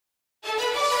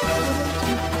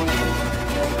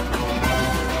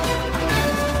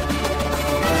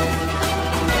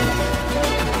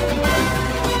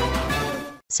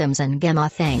Simz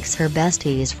Ngema thanks her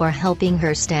besties for helping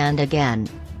her stand again.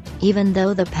 Even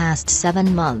though the past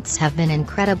 7 months have been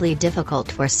incredibly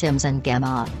difficult for Simz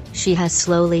Ngema, she has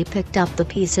slowly picked up the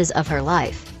pieces of her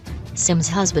life. Sim's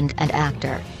husband and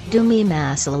actor, Dumi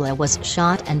Masalala, was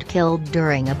shot and killed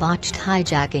during a botched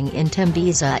hijacking in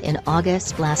Tembisa in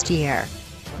August last year.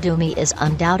 Dumi is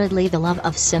undoubtedly the love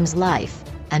of Sim's life,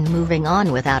 and moving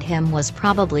on without him was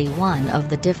probably one of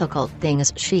the difficult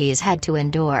things she's had to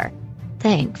endure.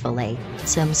 Thankfully,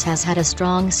 Simz has had a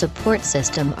strong support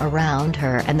system around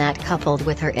her, and that, coupled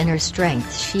with her inner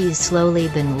strength, she's slowly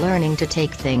been learning to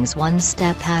take things one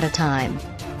step at a time.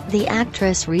 The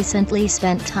actress recently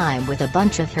spent time with a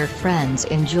bunch of her friends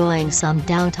enjoying some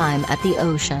downtime at the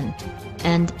ocean.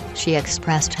 And she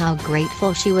expressed how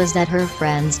grateful she was that her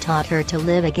friends taught her to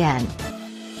live again.